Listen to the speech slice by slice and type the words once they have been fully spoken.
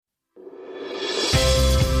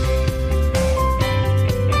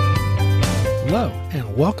Hello,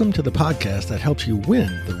 and welcome to the podcast that helps you win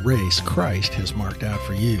the race Christ has marked out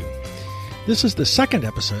for you. This is the second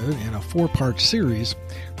episode in a 4-part series,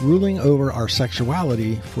 Ruling Over Our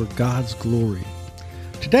Sexuality for God's Glory.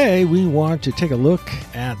 Today, we want to take a look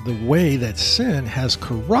at the way that sin has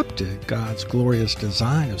corrupted God's glorious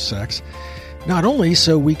design of sex, not only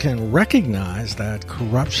so we can recognize that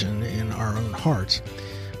corruption in our own hearts,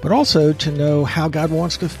 but also to know how God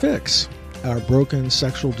wants to fix our broken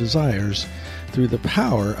sexual desires through the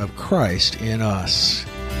power of Christ in us.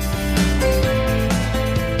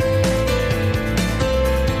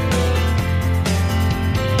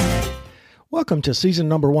 Welcome to season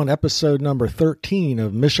number 1, episode number 13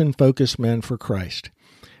 of Mission Focused Men for Christ.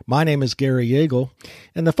 My name is Gary Yeagle,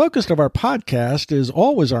 and the focus of our podcast is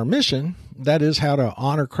always our mission, that is how to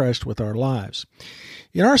honor Christ with our lives.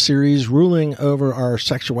 In our series, Ruling Over Our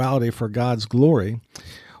Sexuality for God's Glory,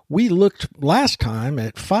 we looked last time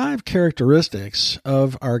at 5 characteristics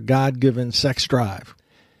of our God-given sex drive.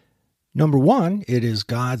 Number 1, it is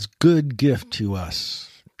God's good gift to us.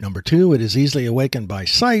 Number 2, it is easily awakened by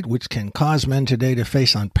sight, which can cause men today to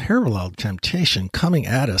face unparalleled temptation coming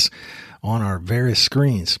at us on our various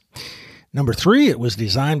screens. Number 3, it was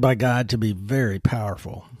designed by God to be very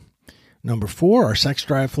powerful. Number 4, our sex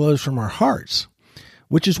drive flows from our hearts,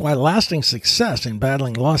 which is why lasting success in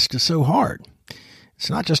battling lust is so hard. It's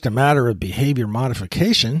not just a matter of behavior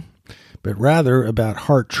modification, but rather about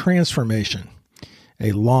heart transformation,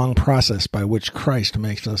 a long process by which Christ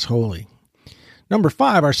makes us holy. Number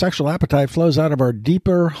 5, our sexual appetite flows out of our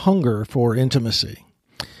deeper hunger for intimacy.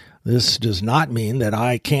 This does not mean that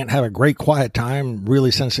I can't have a great quiet time really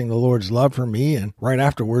sensing the Lord's love for me and right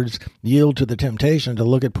afterwards yield to the temptation to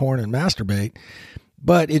look at porn and masturbate,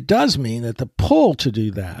 but it does mean that the pull to do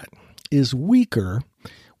that is weaker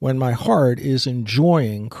when my heart is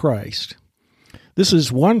enjoying Christ. This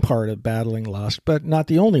is one part of battling lust, but not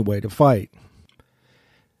the only way to fight.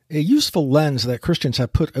 A useful lens that Christians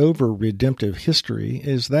have put over redemptive history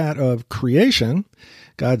is that of creation,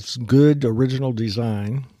 God's good original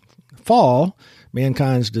design, fall,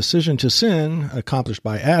 mankind's decision to sin, accomplished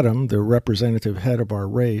by Adam, the representative head of our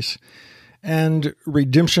race, and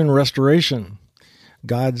redemption restoration,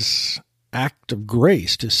 God's act of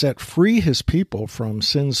grace to set free his people from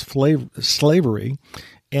sin's slavery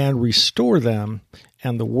and restore them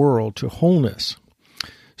and the world to wholeness.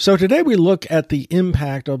 So today we look at the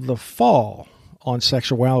impact of the fall on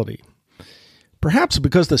sexuality. Perhaps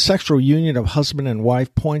because the sexual union of husband and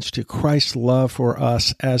wife points to Christ's love for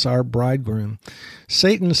us as our bridegroom,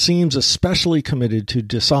 Satan seems especially committed to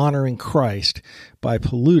dishonoring Christ by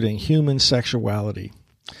polluting human sexuality.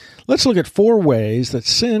 Let's look at 4 ways that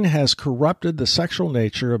sin has corrupted the sexual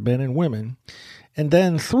nature of men and women, and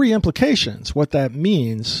then 3 implications, what that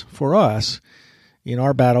means for us in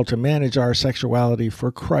our battle to manage our sexuality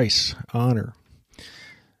for Christ's honor.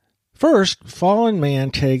 First, fallen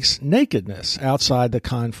man takes nakedness outside the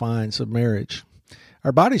confines of marriage.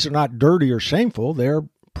 Our bodies are not dirty or shameful, they're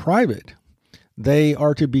private. They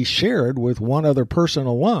are to be shared with one other person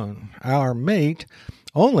alone, our mate,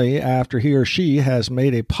 only after he or she has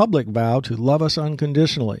made a public vow to love us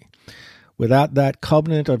unconditionally. Without that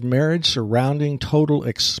covenant of marriage surrounding total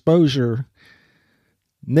exposure,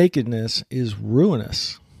 nakedness is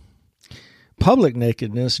ruinous. Public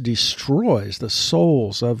nakedness destroys the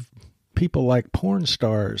souls of people like porn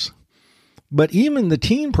stars. But even the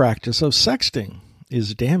teen practice of sexting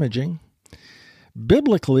is damaging.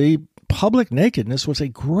 Biblically, public nakedness was a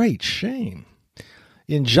great shame.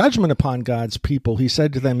 In judgment upon God's people, he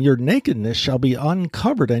said to them, "Your nakedness shall be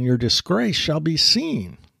uncovered, and your disgrace shall be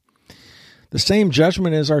seen." The same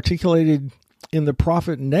judgment is articulated in the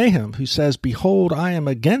prophet Nahum, who says, "Behold, I am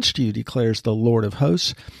against you, declares the Lord of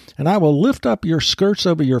hosts, and I will lift up your skirts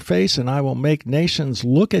over your face, and I will make nations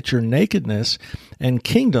look at your nakedness, and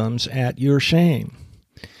kingdoms at your shame."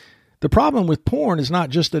 The problem with porn is not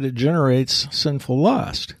just that it generates sinful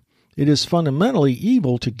lust. It is fundamentally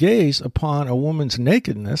evil to gaze upon a woman's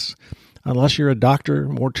nakedness unless you're a doctor,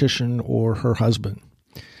 mortician, or her husband.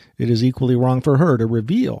 It is equally wrong for her to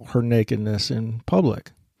reveal her nakedness in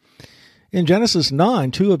public. In Genesis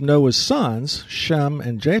 9, 2 of Noah's sons, Shem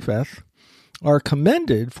and Japheth, are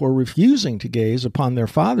commended for refusing to gaze upon their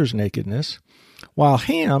father's nakedness, while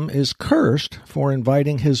Ham is cursed for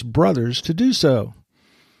inviting his brothers to do so.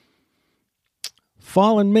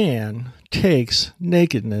 Fallen man takes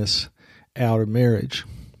nakedness out of marriage.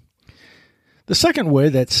 The second way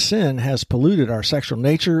that sin has polluted our sexual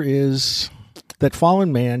nature is that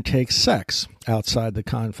fallen man takes sex outside the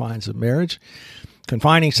confines of marriage.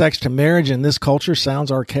 Confining sex to marriage in this culture sounds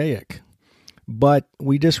archaic, but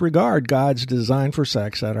we disregard God's design for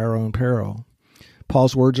sex at our own peril.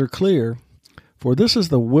 Paul's words are clear, "For this is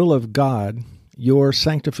the will of God, your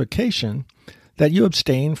sanctification, that you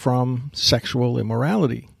abstain from sexual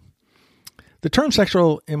immorality." The term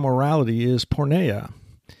sexual immorality is porneia.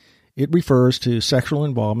 It refers to sexual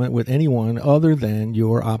involvement with anyone other than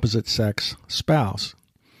your opposite sex spouse.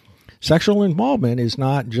 Sexual involvement is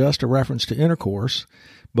not just a reference to intercourse,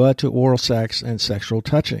 but to oral sex and sexual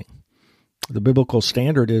touching. The biblical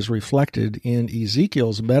standard is reflected in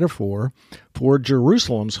Ezekiel's metaphor for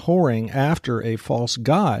Jerusalem's whoring after a false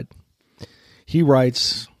god. He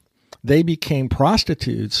writes, "They became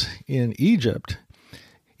prostitutes in Egypt,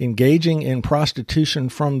 engaging in prostitution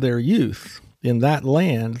from their youth. In that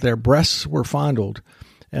land their breasts were fondled,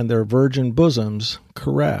 and their virgin bosoms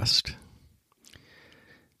caressed."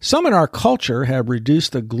 Some in our culture have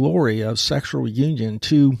reduced the glory of sexual union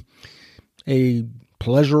to a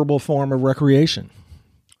pleasurable form of recreation.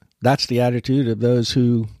 That's the attitude of those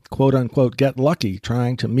who, quote unquote, get lucky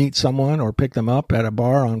trying to meet someone or pick them up at a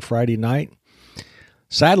bar on Friday night.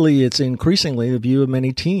 Sadly, it's increasingly the view of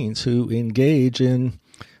many teens who engage in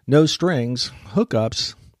no-strings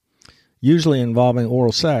hookups, usually involving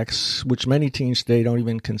oral sex, which many teens today don't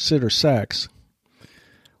even consider sex.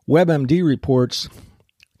 WebMD reports,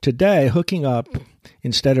 "Today, hooking up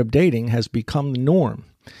instead of dating has become the norm.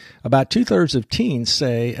 About 2/3 of teens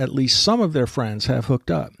say at least some of their friends have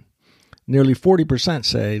hooked up. Nearly 40%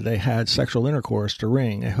 say they had sexual intercourse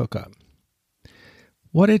during a hookup."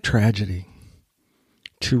 What a tragedy.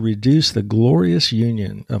 To reduce the glorious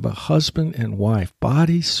union of a husband and wife,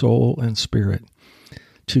 body, soul, and spirit,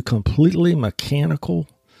 to completely mechanical,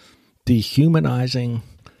 dehumanizing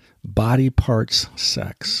body parts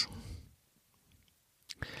sex.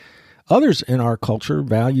 Others in our culture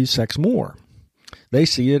value sex more. They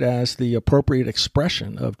see it as the appropriate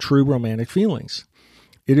expression of true romantic feelings.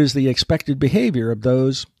 It is the expected behavior of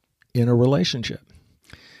those in a relationship.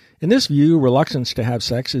 In this view, reluctance to have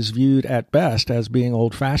sex is viewed at best as being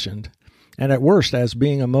old-fashioned, and at worst as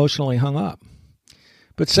being emotionally hung up.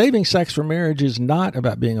 But saving sex for marriage is not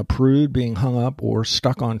about being a prude, being hung up, or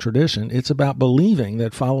stuck on tradition. It's about believing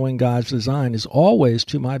that following God's design is always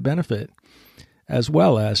to my benefit, as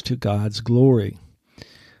well as to God's glory.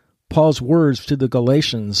 Paul's words to the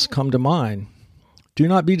Galatians come to mind. "Do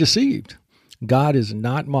not be deceived. God is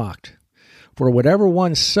not mocked. For whatever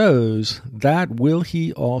one sows, that will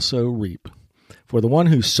he also reap. For the one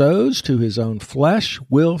who sows to his own flesh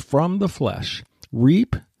will from the flesh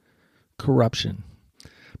reap corruption.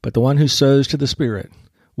 But the one who sows to the Spirit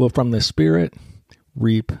will from the Spirit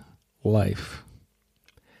reap life."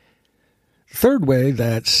 The third way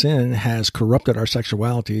that sin has corrupted our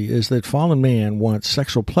sexuality is that fallen man wants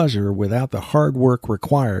sexual pleasure without the hard work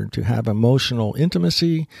required to have emotional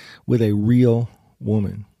intimacy with a real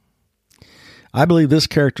woman. I believe this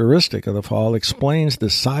characteristic of the fall explains the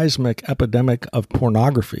seismic epidemic of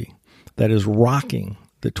pornography that is rocking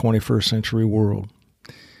the 21st century world.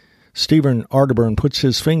 Stephen Arterburn puts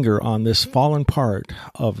his finger on this fallen part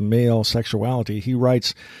of male sexuality. He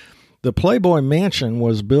writes, "The Playboy Mansion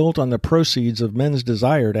was built on the proceeds of men's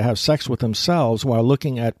desire to have sex with themselves while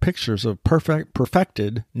looking at pictures of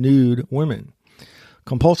perfected nude women.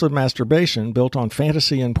 Compulsive masturbation built on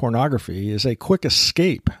fantasy and pornography is a quick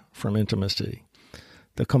escape from intimacy.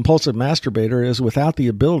 The compulsive masturbator is without the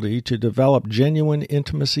ability to develop genuine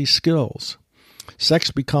intimacy skills. Sex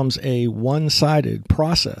becomes a one-sided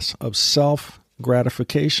process of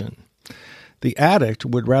self-gratification. The addict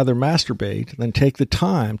would rather masturbate than take the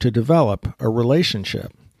time to develop a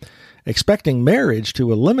relationship. Expecting marriage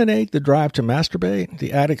to eliminate the drive to masturbate,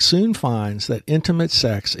 the addict soon finds that intimate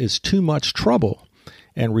sex is too much trouble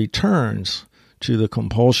and returns to the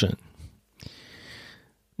compulsion."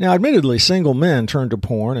 Now, admittedly, single men turn to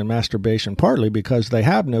porn and masturbation partly because they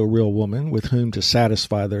have no real woman with whom to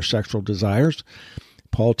satisfy their sexual desires.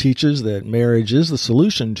 Paul teaches that marriage is the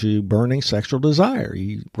solution to burning sexual desire.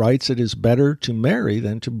 He writes it is better to marry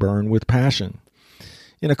than to burn with passion.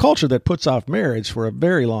 In a culture that puts off marriage for a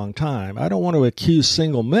very long time, I don't want to accuse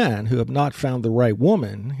single men who have not found the right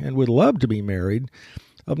woman and would love to be married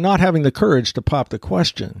of not having the courage to pop the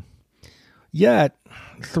question. Yet,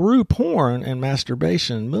 through porn and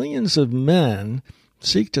masturbation, millions of men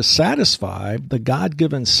seek to satisfy the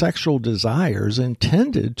God-given sexual desires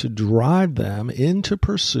intended to drive them into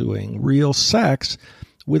pursuing real sex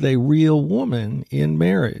with a real woman in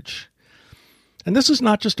marriage. And this is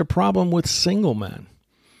not just a problem with single men.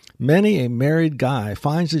 Many a married guy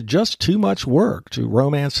finds it just too much work to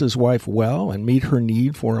romance his wife well and meet her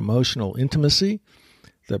need for emotional intimacy,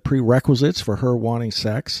 the prerequisites for her wanting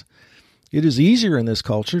sex. It is easier in this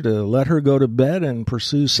culture to let her go to bed and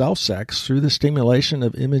pursue self-sex through the stimulation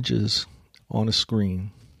of images on a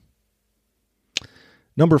screen.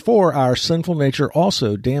 Number 4, our sinful nature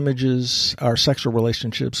also damages our sexual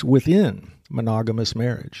relationships within monogamous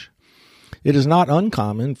marriage. It is not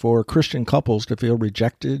uncommon for Christian couples to feel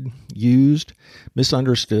rejected, used,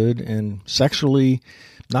 misunderstood, and sexually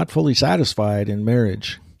not fully satisfied in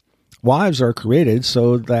marriage. Wives are created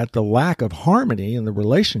so that the lack of harmony in the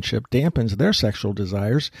relationship dampens their sexual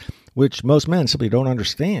desires, which most men simply don't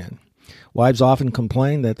understand. Wives often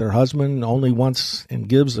complain that their husband only wants and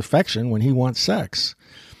gives affection when he wants sex.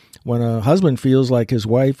 When a husband feels like his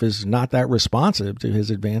wife is not that responsive to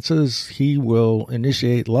his advances, he will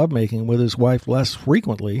initiate lovemaking with his wife less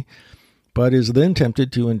frequently, but is then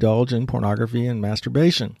tempted to indulge in pornography and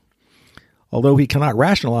masturbation. Although he cannot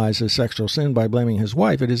rationalize his sexual sin by blaming his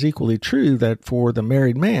wife, it is equally true that for the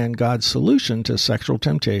married man, God's solution to sexual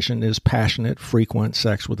temptation is passionate, frequent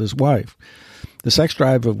sex with his wife. The sex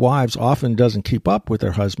drive of wives often doesn't keep up with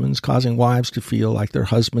their husbands, causing wives to feel like their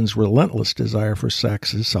husband's relentless desire for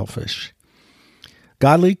sex is selfish.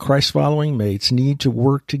 Godly, Christ-following mates need to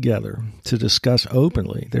work together to discuss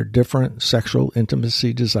openly their different sexual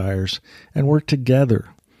intimacy desires and work together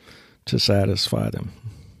to satisfy them.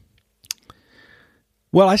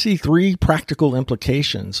 Well, I see 3 practical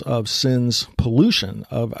implications of sin's pollution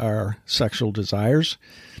of our sexual desires.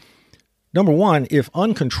 Number 1, if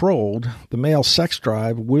uncontrolled, the male sex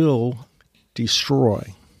drive will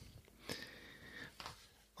destroy.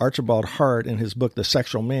 Archibald Hart, in his book, The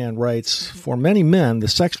Sexual Man, writes, "For many men, the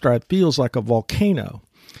sex drive feels like a volcano,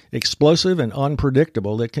 explosive and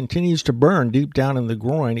unpredictable that continues to burn deep down in the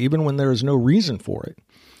groin even when there is no reason for it.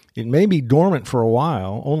 It may be dormant for a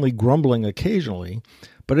while, only grumbling occasionally,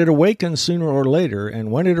 but it awakens sooner or later,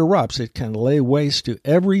 and when it erupts, it can lay waste to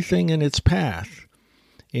everything in its path,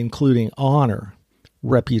 including honor,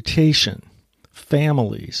 reputation,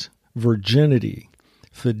 families, virginity,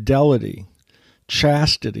 fidelity,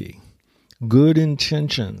 chastity, good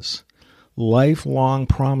intentions, lifelong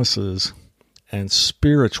promises, and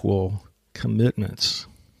spiritual commitments."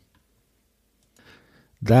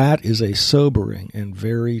 That is a sobering and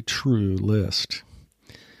very true list.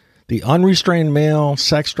 The unrestrained male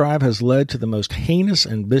sex drive has led to the most heinous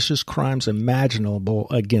and vicious crimes imaginable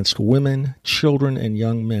against women, children, and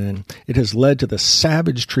young men. It has led to the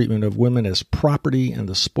savage treatment of women as property and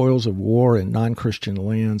the spoils of war in non-Christian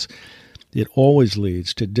lands. It always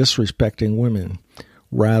leads to disrespecting women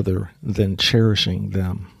rather than cherishing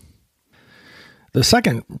them. The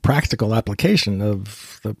second practical application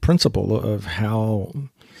of the principle of how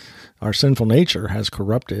our sinful nature has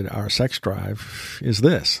corrupted our sex drive is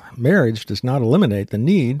this: marriage does not eliminate the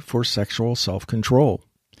need for sexual self-control.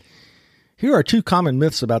 Here are 2 common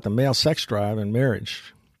myths about the male sex drive and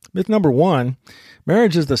marriage. Myth number 1,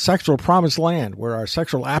 marriage is the sexual promised land where our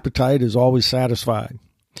sexual appetite is always satisfied.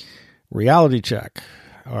 Reality check: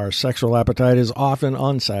 our sexual appetite is often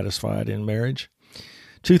unsatisfied in marriage.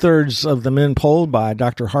 2/3 of the men polled by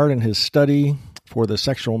Dr. Hart in his study for the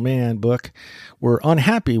Sexual Man book were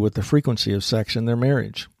unhappy with the frequency of sex in their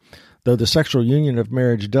marriage. Though the sexual union of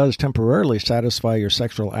marriage does temporarily satisfy your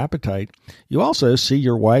sexual appetite, you also see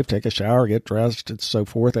your wife take a shower, get dressed, and so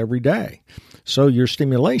forth every day. So your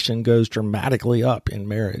stimulation goes dramatically up in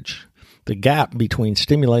marriage. The gap between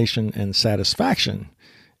stimulation and satisfaction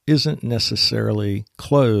isn't necessarily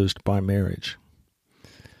closed by marriage.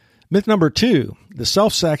 Myth number 2, the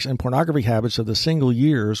self-sex and pornography habits of the single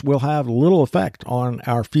years will have little effect on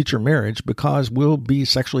our future marriage because we'll be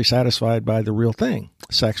sexually satisfied by the real thing,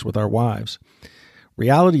 sex with our wives.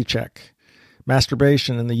 Reality check: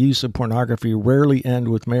 masturbation and the use of pornography rarely end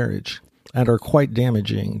with marriage and are quite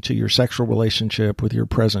damaging to your sexual relationship with your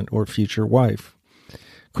present or future wife.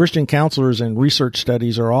 Christian counselors and research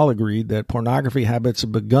studies are all agreed that pornography habits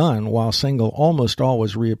begun while single almost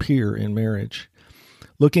always reappear in marriage.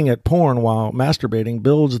 Looking at porn while masturbating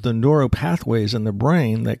builds the neuropathways in the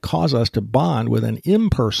brain that cause us to bond with an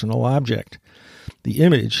impersonal object, the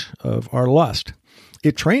image of our lust.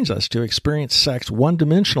 It trains us to experience sex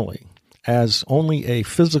one-dimensionally, as only a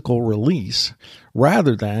physical release,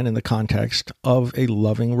 rather than in the context of a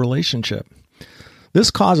loving relationship.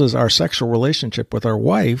 This causes our sexual relationship with our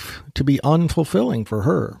wife to be unfulfilling for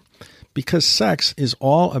her, because sex is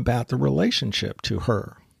all about the relationship to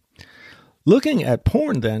her. Looking at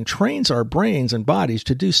porn, then, trains our brains and bodies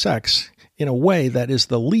to do sex in a way that is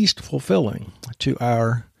the least fulfilling to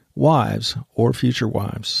our wives or future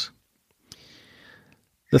wives.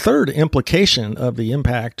 The third implication of the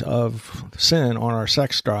impact of sin on our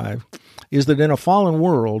sex drive is that in a fallen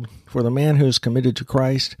world, for the man who is committed to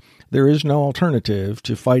Christ, there is no alternative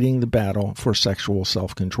to fighting the battle for sexual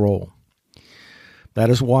self-control. That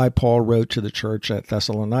is why Paul wrote to the church at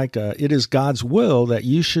Thessalonica, "It is God's will that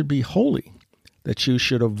you should be holy, that you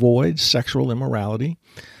should avoid sexual immorality,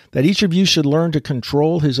 that each of you should learn to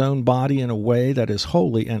control his own body in a way that is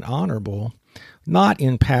holy and honorable, not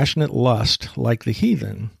in passionate lust like the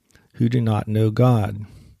heathen who do not know God."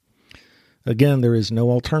 Again, there is no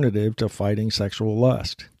alternative to fighting sexual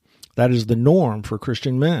lust. That is the norm for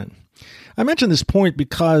Christian men. I mention this point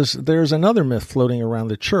because there's another myth floating around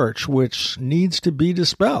the church which needs to be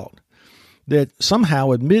dispelled, that somehow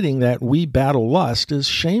admitting that we battle lust is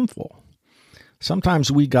shameful. Sometimes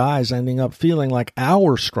we guys ending up feeling like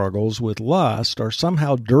our struggles with lust are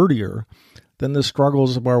somehow dirtier than the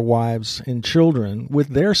struggles of our wives and children with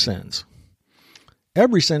their sins.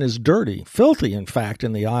 Every sin is dirty, filthy, in fact,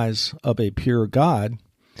 in the eyes of a pure God.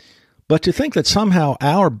 But to think that somehow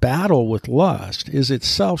our battle with lust is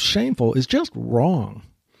itself shameful is just wrong.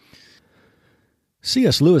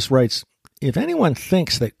 C.S. Lewis writes, "If anyone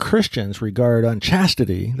thinks that Christians regard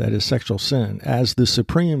unchastity, that is sexual sin, as the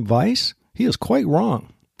supreme vice, he is quite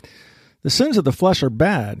wrong. The sins of the flesh are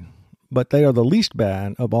bad, but they are the least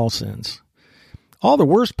bad of all sins. All the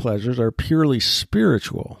worst pleasures are purely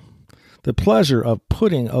spiritual. The pleasure of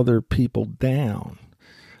putting other people down,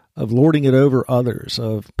 of lording it over others,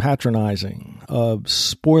 of patronizing, of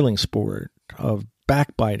spoiling sport, of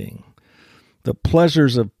backbiting, the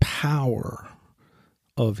pleasures of power,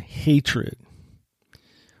 of hatred.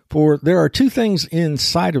 For there are two things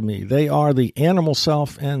inside of me. They are the animal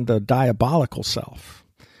self and the diabolical self.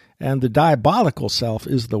 And the diabolical self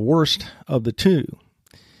is the worst of the two.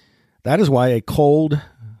 That is why a cold,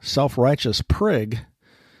 self-righteous prig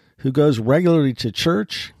who goes regularly to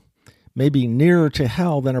church may be nearer to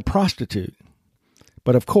hell than a prostitute.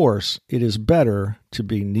 But of course, it is better to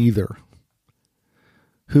be neither.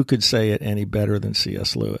 Who could say it any better than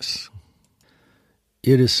C.S. Lewis?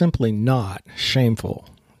 It is simply not shameful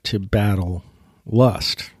to battle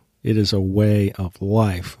lust. It is a way of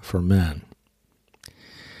life for men.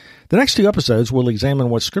 The next two episodes will examine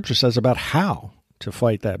what Scripture says about how to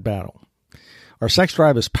fight that battle. Our sex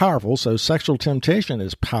drive is powerful, so sexual temptation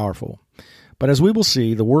is powerful. But as we will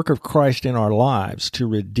see, the work of Christ in our lives to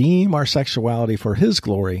redeem our sexuality for His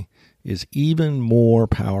glory is even more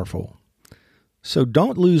powerful. So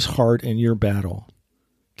don't lose heart in your battle.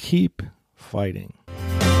 Keep fighting.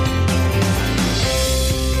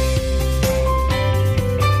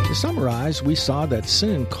 To summarize, we saw that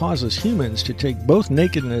sin causes humans to take both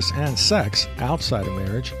nakedness and sex outside of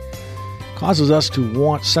marriage, causes us to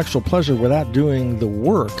want sexual pleasure without doing the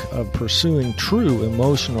work of pursuing true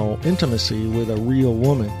emotional intimacy with a real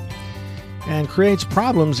woman, and creates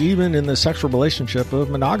problems even in the sexual relationship of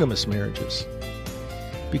monogamous marriages.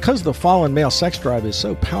 Because the fallen male sex drive is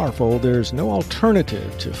so powerful, there's no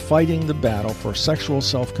alternative to fighting the battle for sexual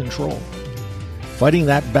self-control. Fighting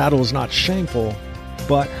that battle is not shameful,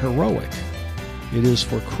 but heroic. It is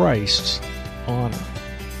for Christ's honor.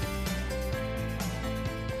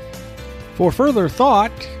 For further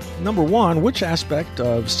thought, number one, which aspect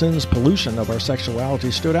of sin's pollution of our sexuality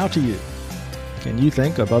stood out to you? Can you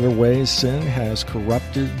think of other ways sin has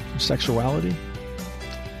corrupted sexuality?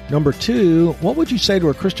 Number two, what would you say to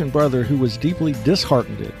a Christian brother who was deeply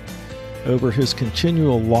disheartened over his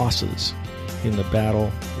continual losses in the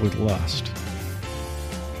battle with lust?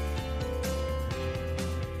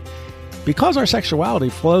 Because our sexuality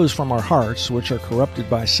flows from our hearts, which are corrupted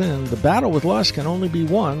by sin, the battle with lust can only be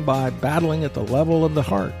won by battling at the level of the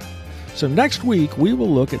heart. So next week, we will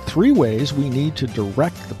look at 3 ways we need to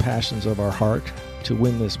direct the passions of our heart to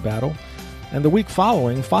win this battle, and the week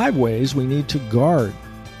following, 5 ways we need to guard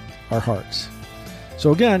our hearts.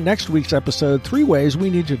 So again, next week's episode, 3 ways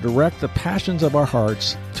we need to direct the passions of our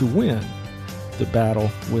hearts to win the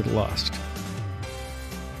battle with lust.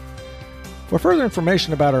 For further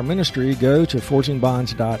information about our ministry, go to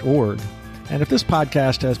forgingbonds.org. And if this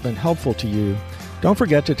podcast has been helpful to you, don't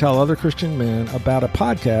forget to tell other Christian men about a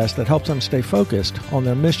podcast that helps them stay focused on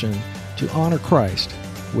their mission to honor Christ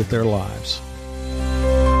with their lives.